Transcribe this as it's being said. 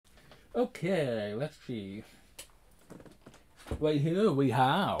Okay, let's see. Right here we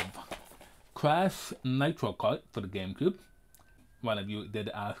have Crash Nitro Kart for the GameCube. One of you did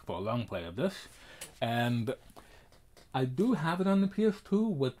ask for a long play of this. And I do have it on the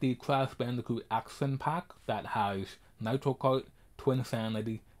PS2 with the Crash Bandicoot Action Pack that has Nitro Kart, Twin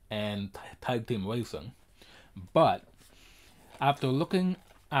Sanity, and Tag Team Racing. But after looking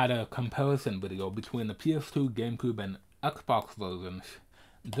at a comparison video between the PS2, GameCube, and Xbox versions,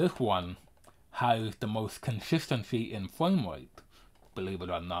 this one has the most consistency in frame rate, believe it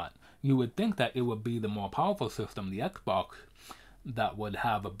or not. You would think that it would be the more powerful system, the Xbox, that would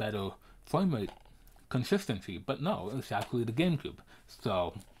have a better frame rate consistency, but no, it's actually the GameCube.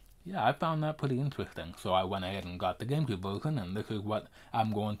 So, yeah, I found that pretty interesting. So I went ahead and got the GameCube version, and this is what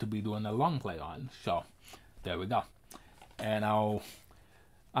I'm going to be doing a long play on. So, there we go. And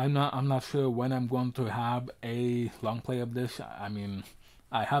I'm not sure when I'm going to have a long play of this. I mean,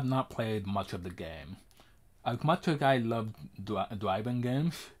 I have not played much of the game. As much as I love driving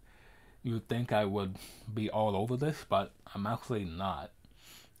games, you'd think I would be all over this, but I'm actually not.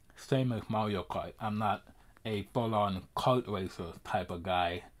 Same as Mario Kart. I'm not a full-on kart racer type of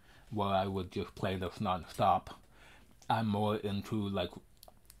guy where I would just play this non-stop. I'm more into like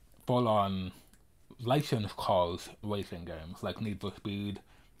full-on licensed cars racing games like Need for Speed,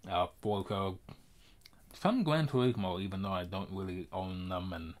 Forza, some Gran Turismo, even though I don't really own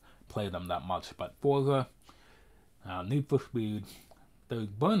them and play them that much. But Forza, Need for Speed, there's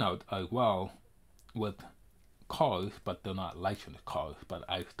Burnout as well with cars, but they're not licensed cars, but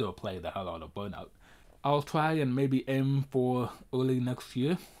I still play the hell out of Burnout. I'll try and maybe aim for early next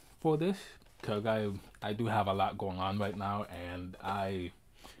year for this, because I do have a lot going on right now, and I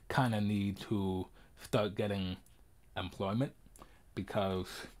kind of need to start getting employment, because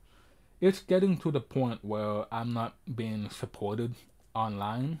it's getting to the point where I'm not being supported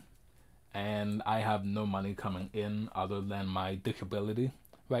online, and I have no money coming in other than my disability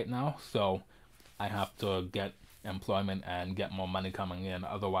right now, so I have to get employment and get more money coming in,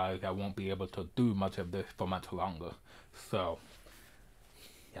 otherwise I won't be able to do much of this for much longer. So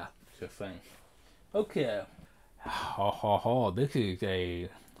yeah, just saying. Okay. This is a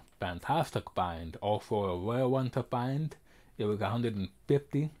fantastic find, also a rare one to find. It was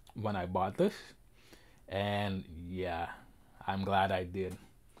 150 when I bought this, and yeah, I'm glad I did.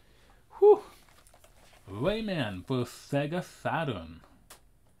 Whew. Rayman for Sega Saturn.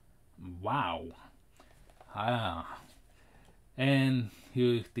 Wow. And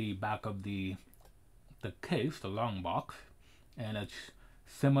here's the back of the case, the long box, and it's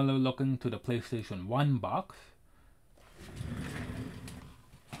similar looking to the PlayStation 1 box.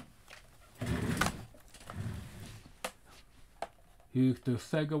 Here's the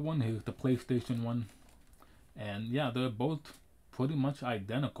Sega one, here's the PlayStation one, and yeah, they're both pretty much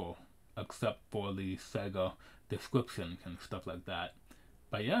identical except for the Sega descriptions and stuff like that.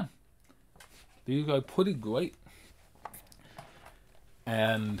 But yeah, these are pretty great.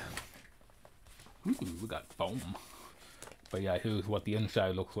 And ooh, we got foam. But yeah, here's what the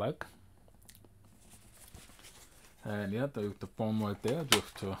inside looks like. And yeah, there's the foam right there,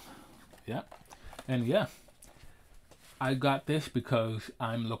 just to, yeah. And yeah, I got this because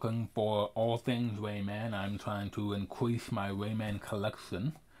I'm looking for all things Rayman. I'm trying to increase my Rayman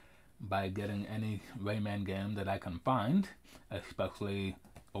collection by getting any Rayman game that I can find, especially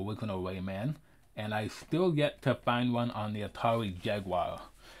original Rayman. And I still yet to find one on the Atari Jaguar,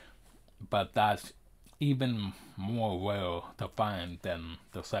 but that's even more rare to find than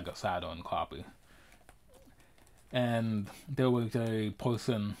the Sega Saturn copy. And there was a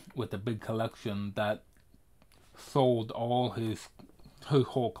person with a big collection that sold all his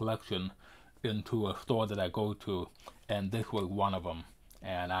whole collection into a store that I go to, and this was one of them.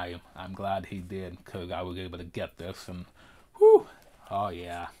 And I'm glad he did, because I was able to get this, and whew, oh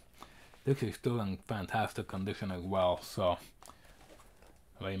yeah. This is still in fantastic condition as well, so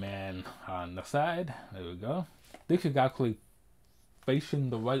Rayman on the side, there we go. This is actually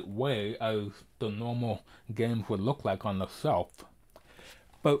facing the right way as the normal games would look like on the shelf.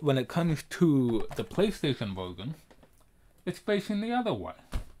 But when it comes to the PlayStation version, it's facing the other way.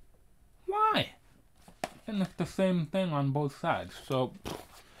 Why? And it's the same thing on both sides, so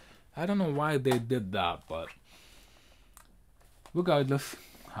I don't know why they did that, but regardless,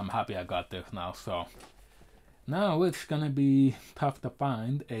 I'm happy I got this now. So now it's gonna be tough to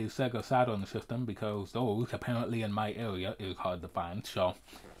find a Sega Saturn system, because those apparently in my area is hard to find. So,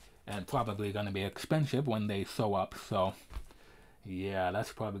 and probably gonna be expensive when they show up. So yeah,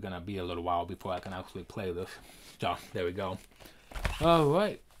 that's probably gonna be a little while before I can actually play this. So there we go. All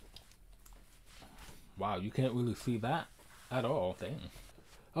right. Wow, you can't really see that at all. Dang.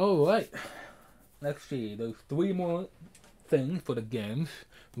 Alright, let's see. There's 3 more things for the games.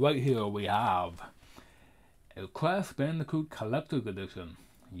 Right here we have a Crash Bandicoot Collector's Edition.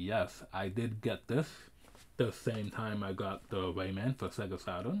 Yes, I did get this the same time I got the Rayman for Sega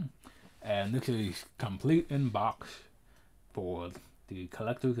Saturn. And this is complete in box for the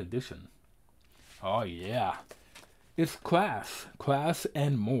Collector's Edition. Oh yeah. It's Crash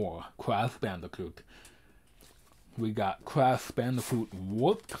and more Crash Bandicoot. We got Crash Bandicoot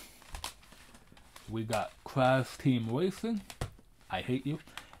Warped. We got Crash Team Racing. I hate you.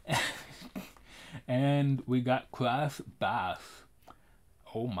 And we got Crash Bass.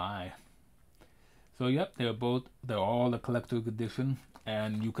 Oh my. So yep, they're all the collector's edition,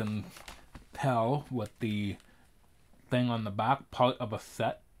 and you can tell with the thing on the back, part of a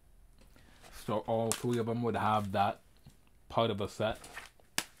set. So all 3 of them would have that part of a set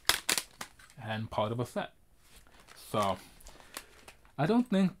and part of a set. So I don't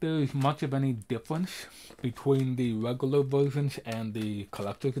think there's much of any difference between the regular versions and the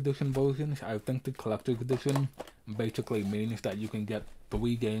collector's edition versions. I think the collector's edition basically means that you can get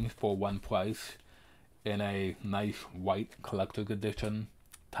 3 games for 1 price in a nice white collector's edition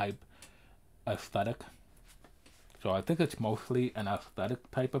type aesthetic. So I think it's mostly an aesthetic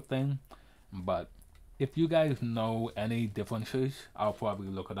type of thing, but if you guys know any differences, I'll probably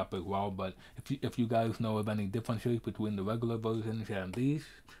look it up as well, but if you guys know of any differences between the regular versions and these,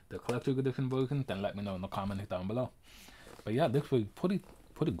 the collector's edition versions, then let me know in the comments down below. But yeah, this was pretty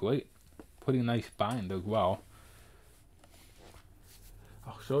great. Pretty nice find as well.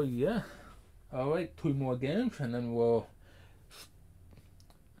 So yeah. Alright, 2 more games and then we'll...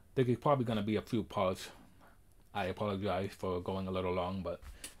 This is probably going to be a few parts. I apologize for going a little long, but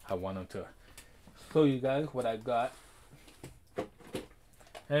I wanted to show you guys what I got.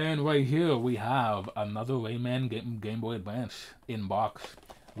 And right here we have another Rayman Game Boy Advance in box.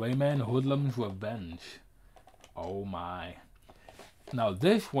 Rayman Hoodlum's Revenge. Oh my. Now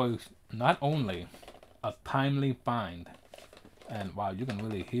this was not only a timely find, and wow, you can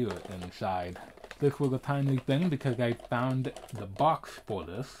really hear it inside. This was a timely thing because I found the box for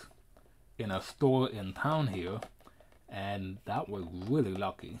this in a store in town here, and that was really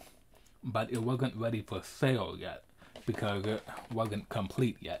lucky. But it wasn't ready for sale yet because it wasn't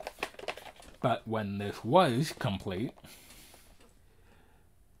complete yet. But when this was complete,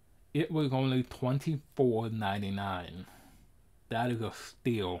 it was only $24.99. That is a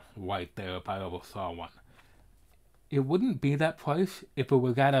steal right there if I ever saw one. It wouldn't be that price if it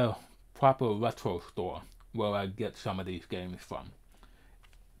was at a proper retro store where I'd get some of these games from.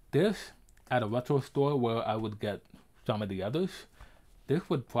 This, at a retro store where I would get some of the others, this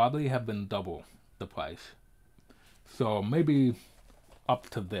would probably have been double the price. So maybe up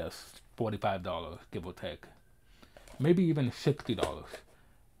to this, $45, give or take. Maybe even $60.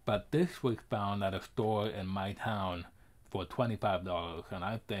 But this was found at a store in my town for $25, and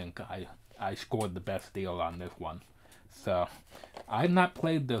I think I scored the best deal on this one. So, I've not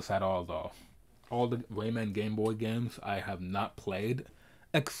played this at all though. All the Rayman Game Boy games I have not played,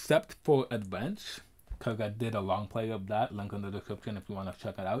 except for Advance, because I did a long play of that, link in the description if you want to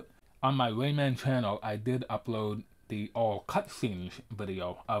check it out. On my Rayman channel, I did upload the all cutscenes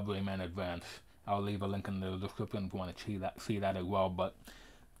video of Rayman Advance. I'll leave a link in the description if you want to see that as well, but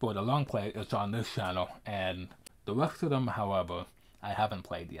for the long play, it's on this channel, and the rest of them, however, I haven't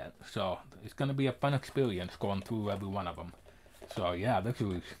played yet, so it's going to be a fun experience going through every one of them. So yeah, this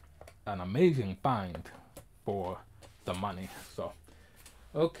was an amazing find for the money. So,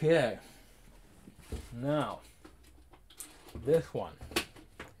 okay, now this one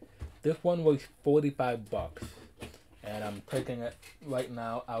was $45, and I'm taking it right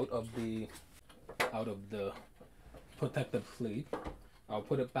now out of the protective sleeve. I'll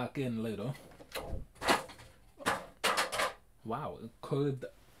put it back in later. Wow, it curved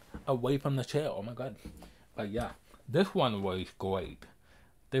away from the chair. Oh my god. But yeah, this one was great.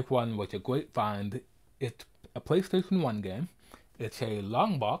 This one was a great find. It's a PlayStation 1 game. It's a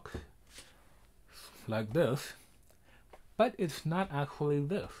long box, like this, but it's not actually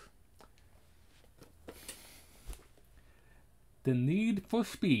this. The Need for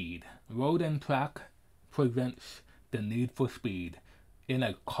Speed. Road and Track presents The Need for Speed in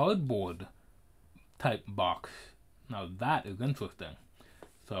a cardboard type box. Now that is interesting.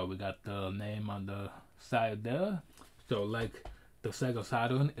 So we got the name on the side there. So like the Sega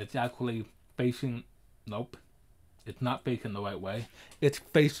Saturn, it's actually facing, nope, it's not facing the right way. It's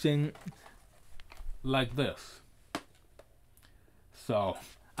facing like this. So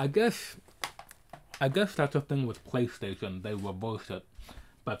I guess that's the thing with PlayStation, they reverse it.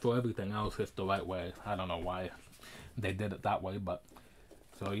 But for everything else, it's the right way. I don't know why they did it that way, but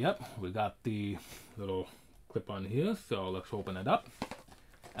So yep, we got the little clip on here, so let's open it up.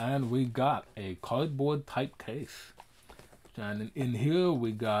 And we got a cardboard type case. And in here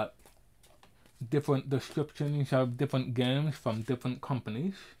we got different descriptions of different games from different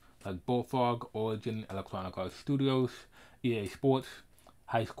companies, like Bullfrog, Origin, Electronic Arts Studios, EA Sports,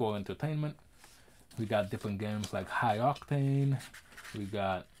 High Score Entertainment. We got different games like High Octane, we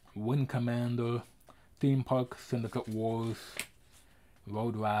got Wind Commander, Theme Park Syndicate Wars,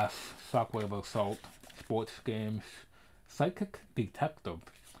 Road Rash, Shockwave Assault, Sports Games, Psychic Detective,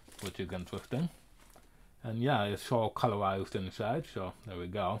 which is interesting. And yeah, it's all colorized inside, so there we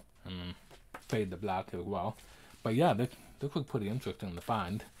go. And fade to black as well. But yeah, this was pretty interesting to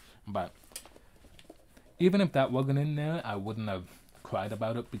find. But even if that wasn't in there, I wouldn't have cried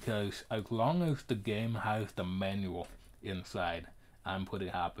about it, because as long as the game has the manual inside, I'm pretty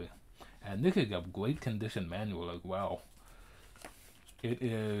happy. And this is a great condition manual as well. It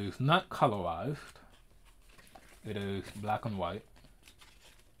is not colorized. It is black and white.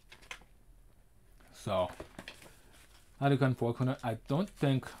 So that is unfortunate. I don't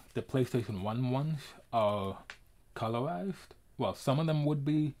think the PlayStation 1 ones are colorized. Well, some of them would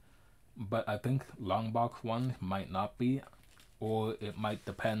be, but I think long box ones might not be, or it might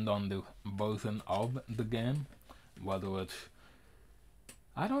depend on the version of the game, whether it's,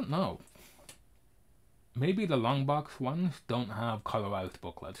 I don't know. Maybe the long box ones don't have colorized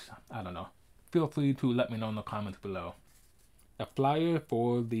booklets. I don't know. Feel free to let me know in the comments below. A flyer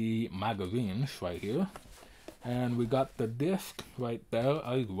for the magazines right here. And we got the disc right there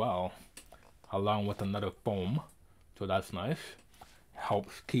as well, along with another foam. So that's nice.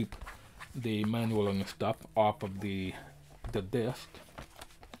 Helps keep the manual and stuff off of the disc.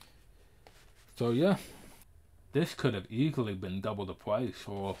 So yeah, this could have easily been double the price,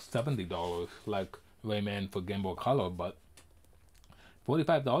 or $70 like Rayman for Game Boy Color, but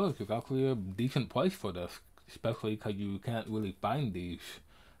 $45 is actually a decent price for this, especially because you can't really find these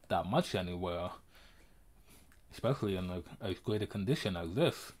that much anywhere, especially in as great a condition as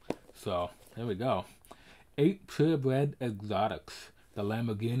this. So there we go. 8 purebred exotics: the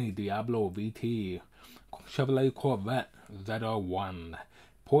Lamborghini Diablo VT, Chevrolet Corvette ZR1,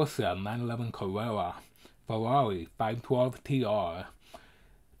 Porsche 911 Carrera, Ferrari 512 TR,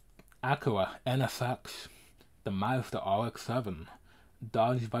 Acura NSX, the Mazda RX-7,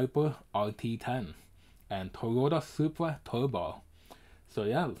 Dodge Viper RT10, and Toyota Supra Turbo. So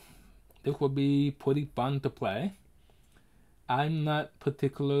yeah, this will be pretty fun to play. I'm not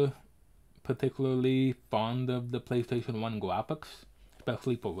particularly fond of the PlayStation 1 graphics,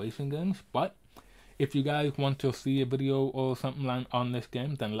 especially for racing games, but if you guys want to see a video or something on this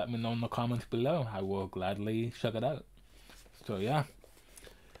game, then let me know in the comments below. I will gladly check it out. So yeah.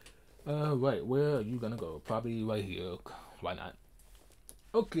 Right, where are you gonna go? Probably right here. Why not?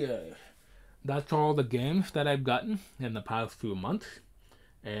 Okay, that's all the games that I've gotten in the past few months.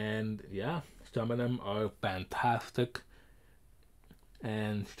 And yeah, some of them are fantastic,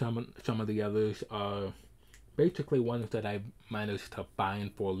 and some of the others are basically ones that I've managed to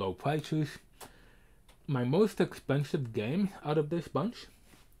find for low prices. My most expensive game out of this bunch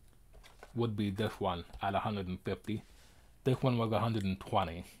would be this one at $150. This one was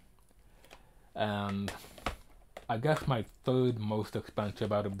 $120. And I guess my third most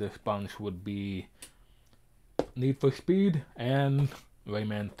expensive out of this bunch would be Need for Speed and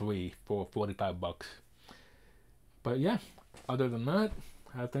Rayman 3 for $45. But yeah, other than that,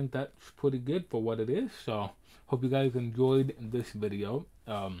 I think that's pretty good for what it is. So hope you guys enjoyed this video,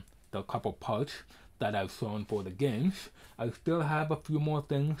 the couple parts that I've shown for the games. I still have a few more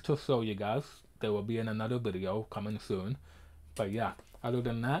things to show you guys. There will be in another video coming soon. But yeah, other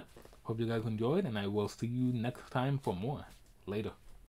than that, hope you guys enjoyed, and I will see you next time for more. Later.